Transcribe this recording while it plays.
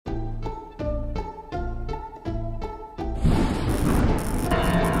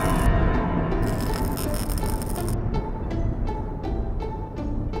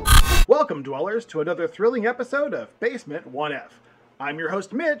Welcome, dwellers, to another thrilling episode of Basement 1F. I'm your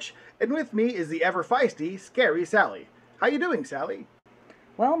host, Mitch, and with me is the ever-feisty, Scary Sallie. How you doing, Sallie?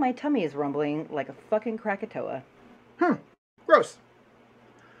 Well, my tummy is rumbling like a fucking Krakatoa. Gross.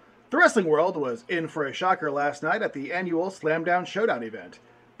 The wrestling world was in for a shocker last night at the annual Slamdown Showdown event.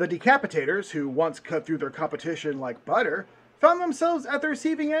 The Decapitators, who once cut through their competition like butter, found themselves at the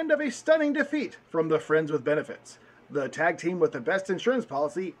receiving end of a stunning defeat from the Friends with Benefits, the tag team with the best insurance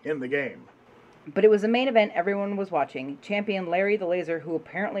policy in the game. But it was a main event everyone was watching. Champion Larry the Laser, who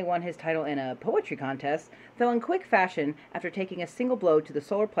apparently won his title in a poetry contest, fell in quick fashion after taking a single blow to the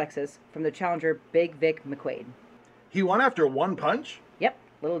solar plexus from the challenger Big Vic McQuaid. He won after one punch? Yep,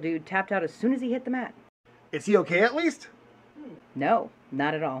 little dude tapped out as soon as he hit the mat. Is he okay at least? No,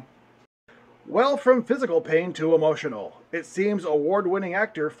 not at all. Well, from physical pain to emotional, it seems award-winning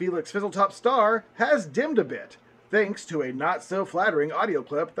actor Felix Fizzletop Star has dimmed a bit, thanks to a not-so-flattering audio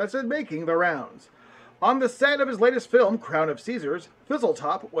clip that's been making the rounds. On the set of his latest film, Crown of Caesars,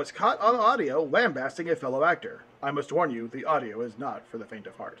 Fizzletop was caught on audio lambasting a fellow actor. I must warn you, the audio is not for the faint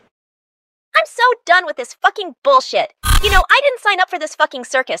of heart. I'm so done with this fucking bullshit. You know, I didn't sign up for this fucking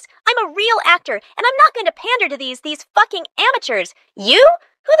circus. I'm a real actor, and I'm not going to pander to these fucking amateurs. You?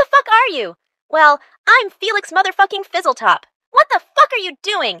 Who the fuck are you? Well, I'm Felix motherfucking Fizzletop. What the fuck are you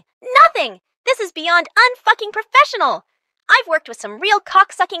doing? Nothing! This is beyond unfucking professional. I've worked with some real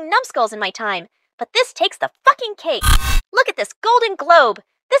cocksucking numbskulls in my time, but this takes the fucking cake. Look at this golden globe.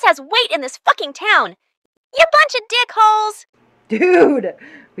 This has weight in this fucking town. You bunch of dickholes! Dude!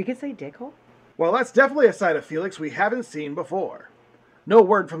 We could say dickhole? Well, that's definitely a side of Felix we haven't seen before. No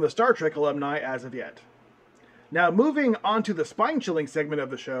word from the Star Trek alumni as of yet. Now, moving on to the spine-chilling segment of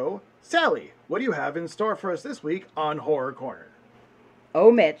the show, Sallie, what do you have in store for us this week on Horror Corner?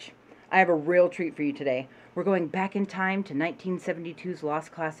 Oh, Mitch, I have a real treat for you today. We're going back in time to 1972's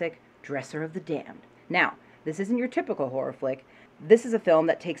lost classic, Dresser of the Damned. Now, this isn't your typical horror flick. This is a film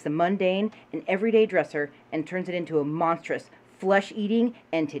that takes the mundane and everyday dresser and turns it into a monstrous, flesh-eating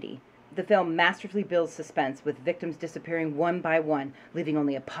entity. The film masterfully builds suspense, with victims disappearing one by one, leaving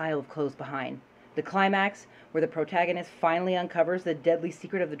only a pile of clothes behind. The climax, where the protagonist finally uncovers the deadly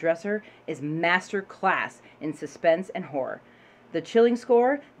secret of the dresser, is master class in suspense and horror. The chilling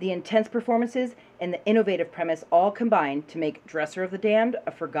score, the intense performances, and the innovative premise all combine to make Dresser of the Damned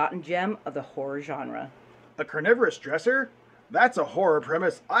a forgotten gem of the horror genre. A carnivorous dresser? That's a horror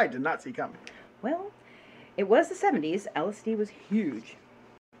premise I did not see coming. Well, it was the 70s. LSD was huge.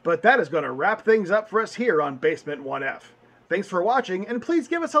 But that is going to wrap things up for us here on Basement 1F. Thanks for watching, and please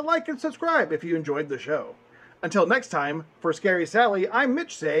give us a like and subscribe if you enjoyed the show. Until next time, for Scary Sallie, I'm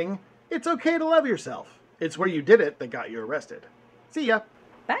Mitch saying, it's okay to love yourself. It's where you did it that got you arrested. See ya.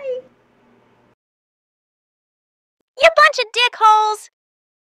 Bye. You bunch of dickholes!